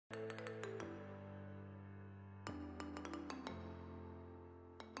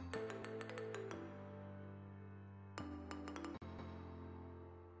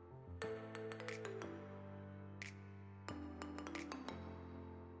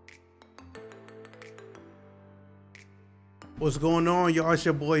What's going on, y'all? It's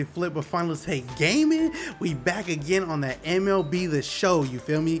your boy Flip with Finalist Hate Gaming. We back again on that MLB The Show, you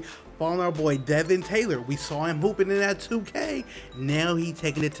feel me? Following our boy Devin Taylor. We saw him hooping in that 2K. Now he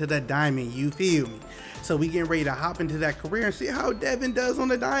taking it to the diamond, you feel me? So we getting ready to hop into that career and see how Devin does on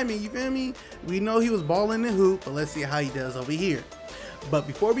the diamond, you feel me? We know he was balling the hoop, but let's see how he does over here. But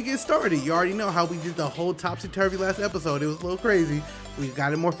before we get started, you already know how we did the whole topsy-turvy last episode. It was a little crazy. We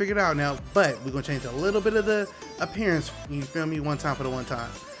got it more figured out now, but we're going to change a little bit of the appearance, you feel me, one time for the one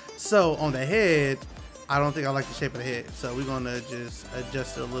time. So on the head, I don't think I like the shape of the head. So we're going to just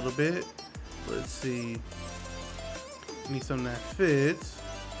adjust it a little bit. Let's see. Need something that fits.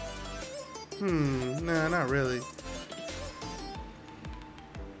 Nah, not really.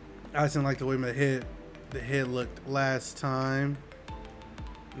 I just didn't like the way the head looked last time.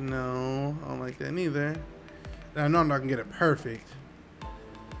 No, I don't like that neither. And I know I'm not gonna get it perfect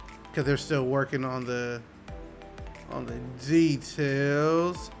because they're still working on the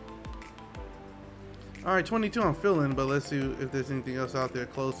details. All right, 22 I'm feeling, but let's see if there's anything else out there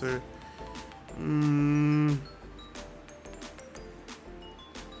closer.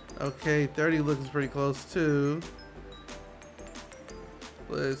 Okay, 30 looks pretty close too.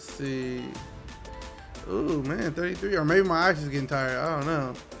 Let's see. Ooh, man, 33. Or maybe my eyes is getting tired. I don't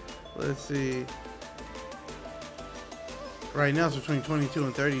know. Let's see. Right now it's between 22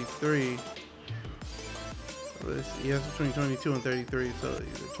 and 33. Let's see. Yeah, it's between 22 and 33. So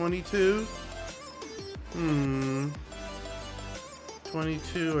either 22.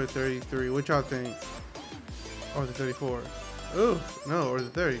 22 or 33. What y'all think? Or is it 34? Oh, no. Or is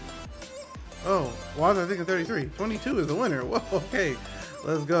it 30? Oh, why was I thinking 33? 22 is the winner. Whoa, okay.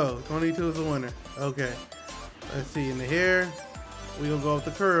 Let's go. 22 is the winner. Okay. Let's see. In the hair, we gonna go with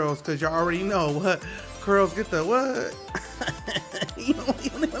the curls because y'all already know what curls get the what.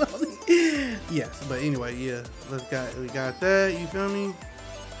 Yes, but anyway, yeah. We got that. You feel me?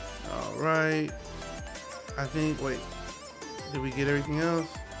 All right. I think. Wait. Did we get everything else?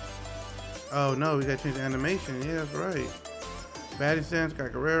 Oh no, we gotta change the animation. Yeah, that's right. Batting stance,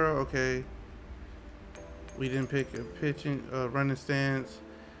 got Guerrero. Okay. We didn't pick a pitching, running stance.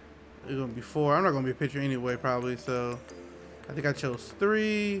 It's gonna be 4. I'm not gonna be a pitcher anyway, probably. So I think I chose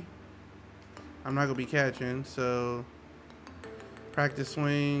 3. I'm not gonna be catching. So practice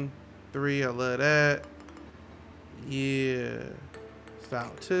swing 3. I love that. Yeah.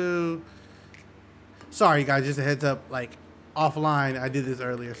 Style 2. Sorry, guys. Just a heads up. Like offline, I did this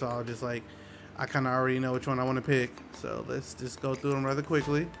earlier, so I'll just like I kind of already know which one I want to pick. So let's just go through them rather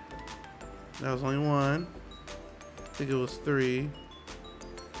quickly. That was only 1. I think it was 3.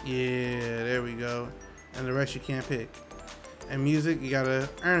 Yeah, there we go. And the rest you can't pick. And music, you gotta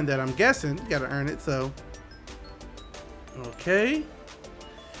earn that. I'm guessing you gotta earn it. So, okay.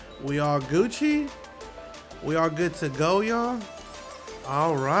 We all Gucci. We all good to go, y'all.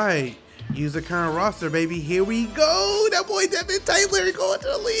 All right. Use the current roster, baby. Here we go. That boy Devin Taylor going to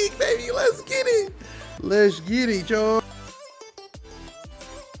the league, baby. Let's get it. Let's get it, y'all.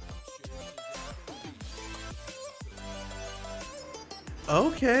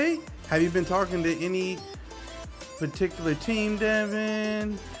 Okay. Have you been talking to any particular team,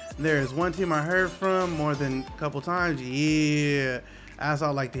 Devin? There's one team I heard from more than a couple times. Yeah. That's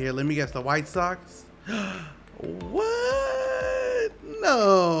all I like to hear. Let me guess, the White Sox? What?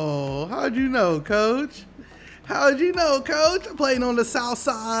 No. How'd you know, Coach? How'd you know, Coach? I'm playing on the South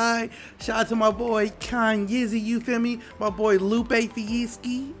Side. Shout out to my boy Kanye, you feel me? My boy Lupe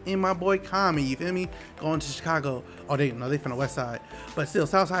Fieschi and my boy Kami, you feel me? Going to Chicago. Oh, they from the West Side. But still,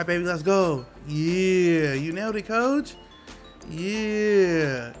 South Side, baby, let's go. Yeah, you nailed it, Coach.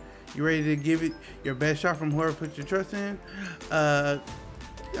 Yeah. You ready to give it your best shot from whoever put your trust in?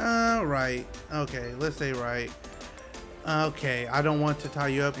 Right. Okay, let's say right. Okay, I don't want to tie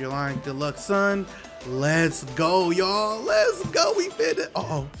you up. You're lying. Good luck, son. Let's go, y'all. Let's go. We fit it.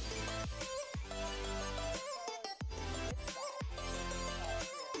 Uh-oh.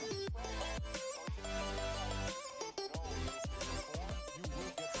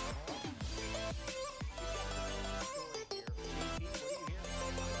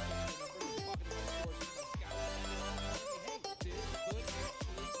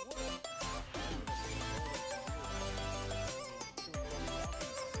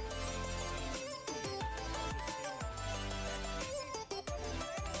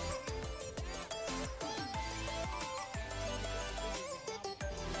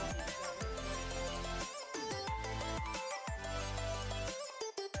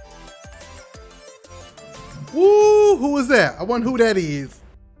 Woo! Who was that? I wonder who that is.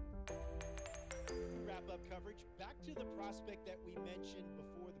 Wrap-up coverage. Back to the prospect that we mentioned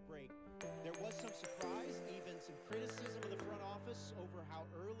before the break. There was some surprise, even some criticism of the front office over how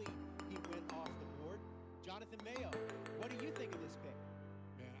early he went off the board. Jonathan Mayo, what do you think of this pick?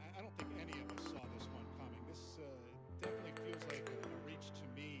 Man, I don't think any of us saw this one coming. This definitely feels like a reach to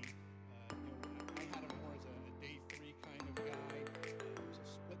me. I had him more as a day 3 kind of guy. It was a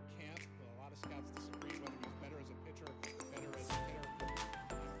split camp. A lot of scouts disagreed whether he's better as a pitcher, better as a hitter.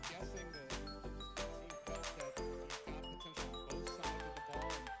 I'm guessing the team felt that he's got potential on both sides of the ball,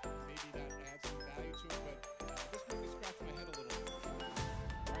 and maybe that adds some value to it. But this one just scratched my head a little bit.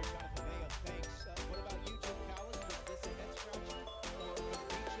 All right, Jonathan Mayo, thanks. What about you, Jim Callis? Was this a head scratcher or the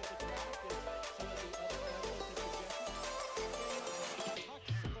reach of the draft as some of the other analysts have suggested? Talk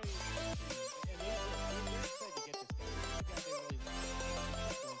to somebody, and they're excited to get this guy. This is the guy they really want.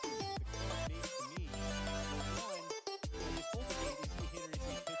 The club needs to me. Well, one, you pull the gate, is he hitter, is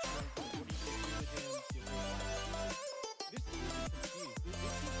he pitcher? What are you going to do with him? This team is confused. This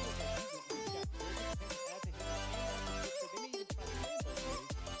team looks like he's got very good potential as a hitter and as a pitcher. They may even try to play him both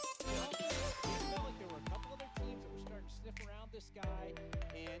ways. It felt like there were a couple other teams that were starting to sniff around this guy.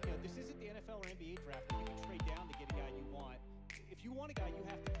 And, this isn't the NFL or NBA draft where you can trade down to get a guy you want. If you want a guy, you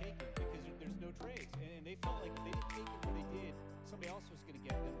have to take him because there's no trades. And they felt like if they didn't take him when they did, somebody else was going to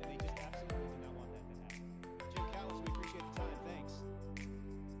get them. And they just absolutely did not want that to happen. Jim Callis, we appreciate the time. Thanks.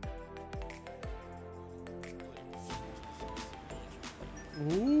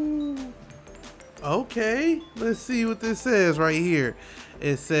 Ooh. Okay, let's see what this says right here.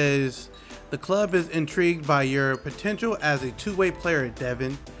 It says the club is intrigued by your potential as a two-way player,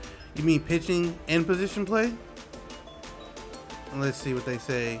 Devin. You mean pitching and position play? Let's see what they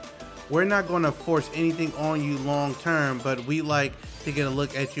say. We're not going to force anything on you long term, but we like to get a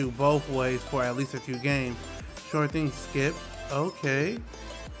look at you both ways for at least a few games. Sure thing, Skip. Okay.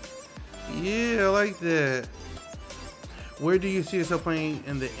 Yeah, I like that. Where do you see yourself playing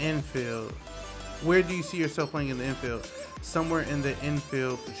in the infield? Where do you see yourself playing in the infield? Somewhere in the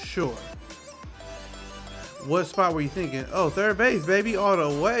infield for sure. What spot were you thinking? Oh, third base, baby, all the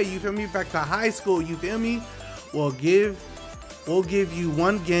way. You feel me? Back to high school, you feel me? We'll give you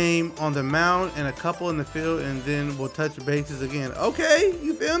one game on the mound and a couple in the field, and then we'll touch bases again. Okay,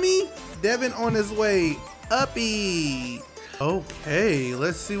 you feel me? Devin on his way. Uppy. Okay,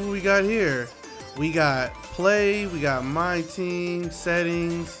 let's see what we got here. We got play, we got my team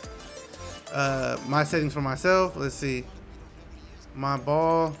settings, my settings for myself. Let's see, my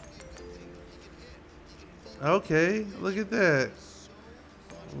ball. Okay, look at that.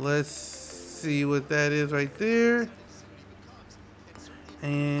 Let's see what that is right there.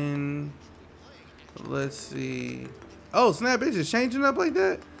 And let's see. Oh, snap, it's just changing up like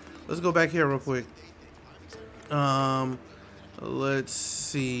that. Let's go back here real quick. Let's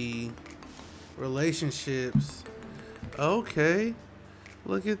see. Relationships. Okay,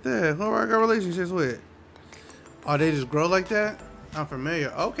 look at that. Who I got relationships with? Oh, they just grow like that? I'm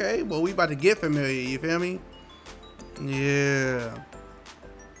familiar. Okay, well, we about to get familiar, you feel me? Yeah.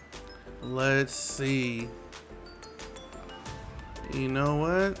 Let's see. You know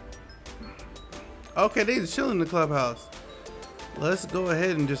what? Okay, they just chilling in the clubhouse. Let's go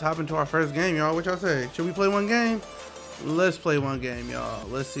ahead and just hop into our first game, y'all. What y'all say? Should we play one game? Let's play one game, y'all.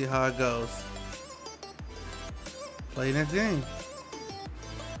 Let's see how it goes. Play next game.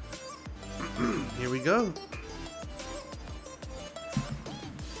 Here we go.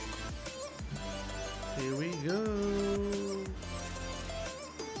 Here we go.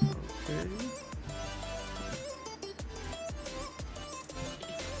 Okay.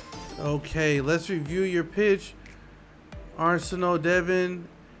 Okay, let's review your pitch. Arsenal, Devin.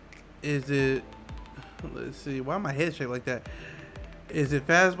 Is it, let's see, why my head shaped like that? Is it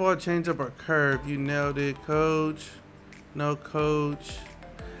fastball, changeup, or curve? You nailed it, coach. No, coach.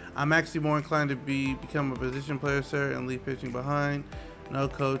 I'm actually more inclined to become a position player, sir, and leave pitching behind. No,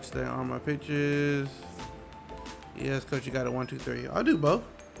 coach. Stay on my pitches. Yes, coach, you got it. 1, 2, 3. I'll do both.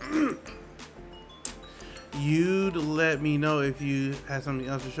 You'd let me know if you had something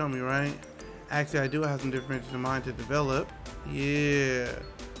else to show me, right? Actually, I do have some different in mind to develop. Yeah.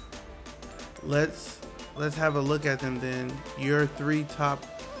 Let's have a look at them then. Your 3 top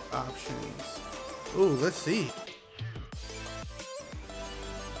options. Ooh, let's see.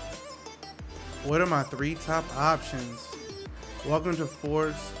 What are my 3 top options? Welcome to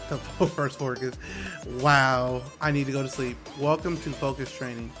first 4K'S. Wow, I need to go to sleep. Welcome to focus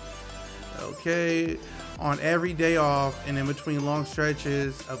training. Okay, on every day off and in between long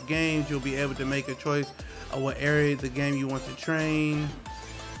stretches of games, you'll be able to make a choice of what area of the game you want to train.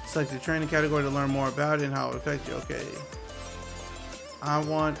 Select the training category to learn more about it and how it affects you. Okay, I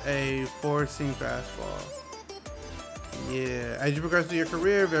want a 4-seam fastball. Yeah, as you progress through your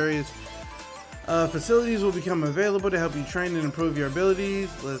career, various Facilities will become available to help you train and improve your abilities.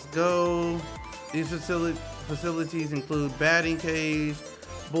 Let's go. These facilities include batting cage,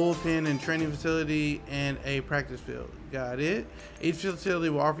 bullpen and training facility, and a practice field. Got it. Each facility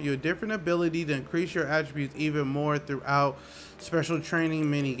will offer you a different ability to increase your attributes even more throughout special training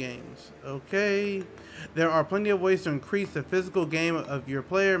mini games. Okay. There are plenty of ways to increase the physical game of your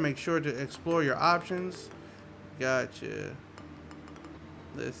player. Make sure to explore your options. Gotcha.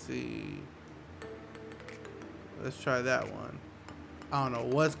 Let's see. Let's try that one. I don't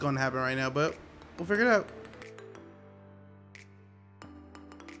know what's going to happen right now, but we'll figure it out.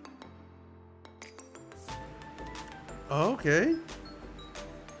 Oh, okay.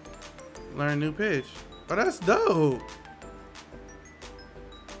 Learn new pitch. Oh, that's dope.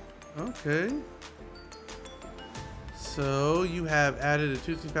 Okay. So you have added a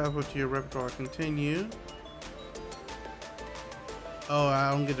 2-2 fastball to your repertoire. Continue. Oh,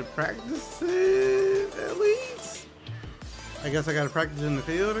 I don't get to practice it at least. I guess I gotta practice in the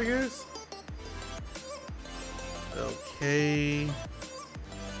field, I guess. Okay.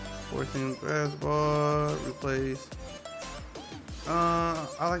 14 fastball. Replace. I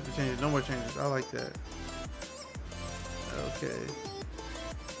like the changes. No more changes. I like that. Okay.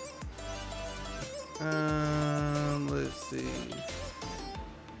 Let's see.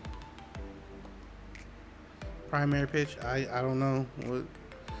 Primary pitch. I don't know.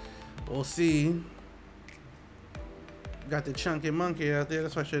 We'll see. Got the Chunky Monkey out there.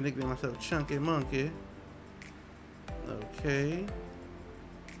 That's why I should nickname myself Chunky Monkey. Okay.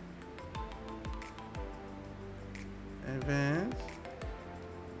 Advance.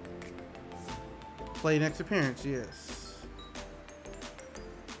 Play next appearance. Yes.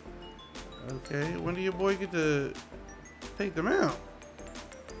 Okay. When do your boy get to take them out?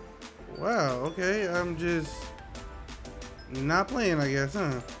 Wow. Okay. I'm just not playing, I guess,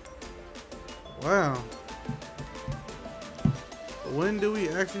 huh? Wow. When do we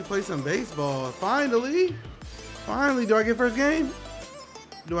actually play some baseball? Finally! Finally, do I get first game?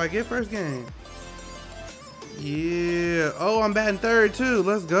 Do I get first game? Yeah. Oh, I'm batting third too.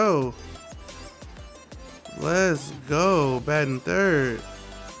 Let's go. Let's go. Batting third.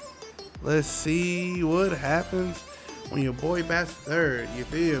 Let's see what happens when your boy bats third. You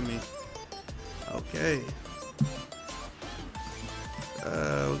feel me? Okay.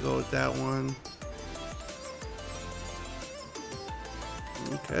 We'll go with that one.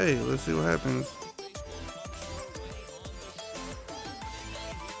 Okay, let's see what happens.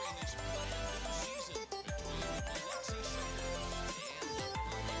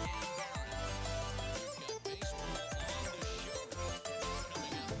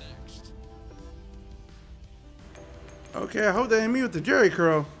 Okay, I hope that ain't me with the Jerry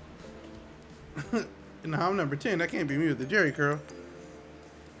curl. No, I'm number 10. That can't be me with the Jerry curl.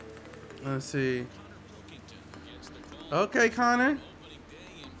 Let's see. Okay, Connor.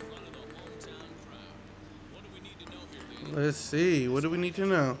 Let's see. What do we need to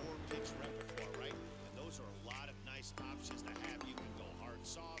know? Those are a lot of nice options to have. You can go hard,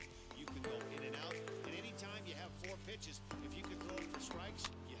 soft. You can go in and out. And anytime you have 4 pitches, if you can throw it for strikes,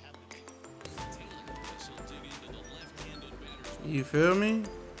 you have to make it. You feel me?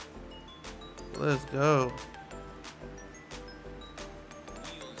 Let's go.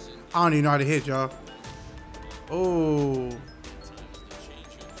 I don't even know how to hit, y'all. Oh.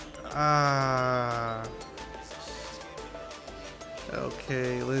 Ah.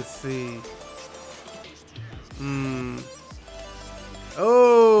 Okay, let's see.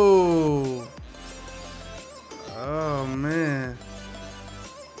 Oh. Oh, man.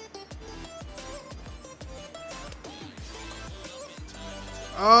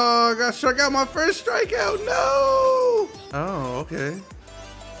 Oh, I got struck out my first strikeout. No. Oh, okay.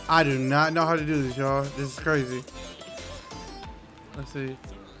 I do not know how to do this, y'all. This is crazy. Let's see.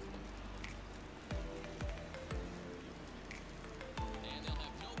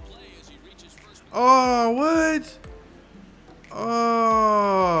 Oh, what?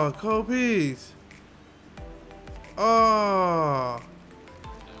 Oh, 4K'S. Oh.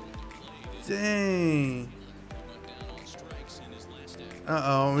 Dang.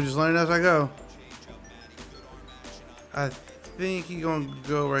 Uh-oh, I'm just learning as I go. I think he's gonna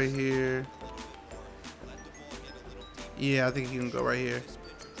go right here. Yeah, I think he can go right here.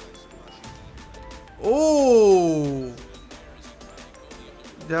 Oh,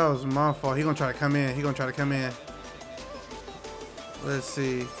 that was my fault. He gonna try to come in. He gonna try to come in. Let's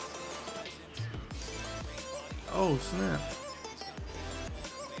see. Oh, snap.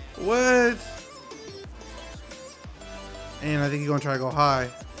 What? And I think he's gonna try to go high.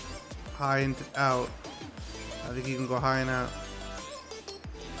 High and out. I think he can go high and out.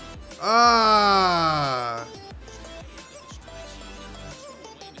 Ah!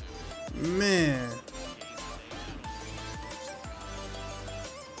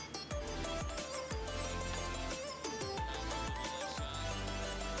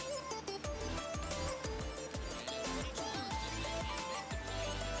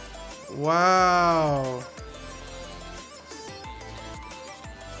 Wow.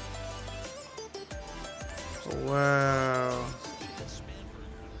 Wow.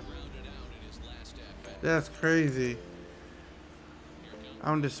 That's crazy.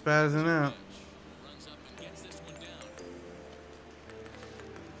 I'm just spazzing out.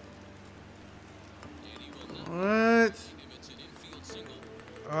 What?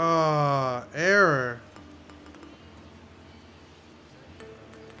 Oh, error.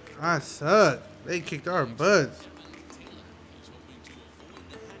 I suck. They kicked our butts.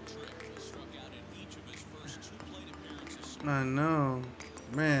 I know.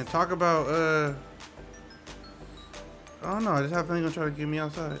 Man, talk about, oh no, I just have a feeling gonna try to get me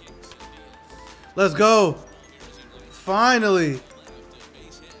outside. Let's go. Finally.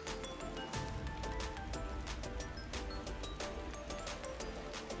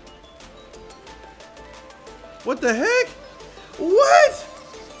 What the heck? What?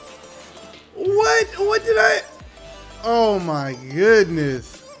 What did I? Oh my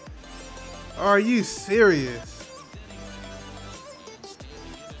goodness. Are you serious?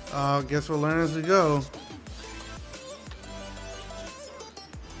 Guess we'll learn as we go.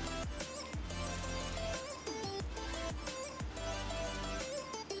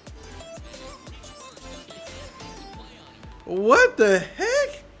 What the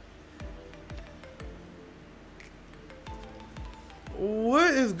heck?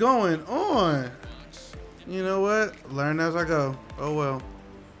 What is going on? You know what? Learn as I go. Oh well.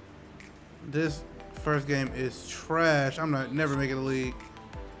 This first game is trash. I'm not never making a league.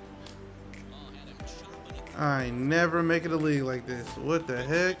 I ain't never making a league like this. What the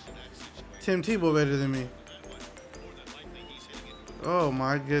heck? Tim Tebow better than me. Oh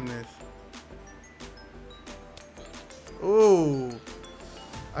my goodness. Oh,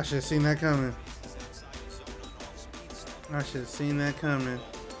 I should have seen that coming. I should have seen that coming.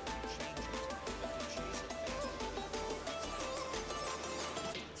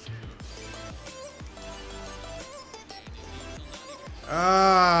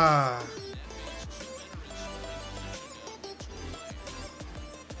 Ah.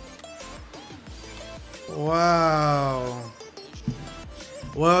 Wow.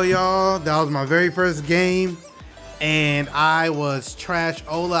 Well, y'all, that was my very first game, and I was trash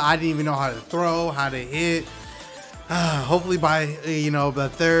Ola. I didn't even know how to throw, how to hit. Hopefully by,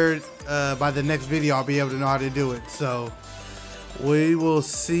 by the next video, I'll be able to know how to do it. So we will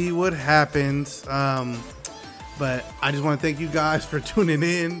see what happens. But I just want to thank you guys for tuning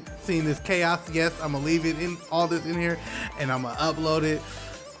in, seeing this chaos. Yes, I'm gonna leave it in all this in here, and I'm gonna upload it.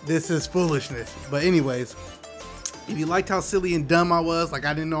 This is foolishness. But anyways, if you liked how silly and dumb I was, like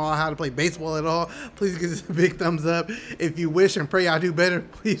I didn't know how to play baseball at all, please give us a big thumbs up. If you wish and pray I do better,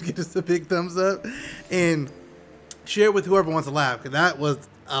 please give us a big thumbs up. And share it with whoever wants to laugh, because that was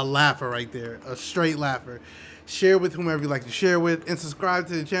a laugher right there, a straight laugher. Share with whomever you like to share with, and subscribe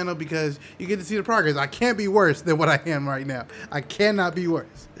to the channel because you get to see the progress. I can't be worse than what I am right now. I cannot be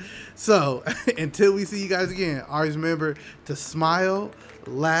worse. So until we see you guys again, always remember to smile,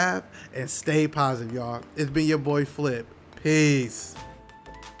 laugh, and stay positive, y'all. It's been your boy Flip. Peace.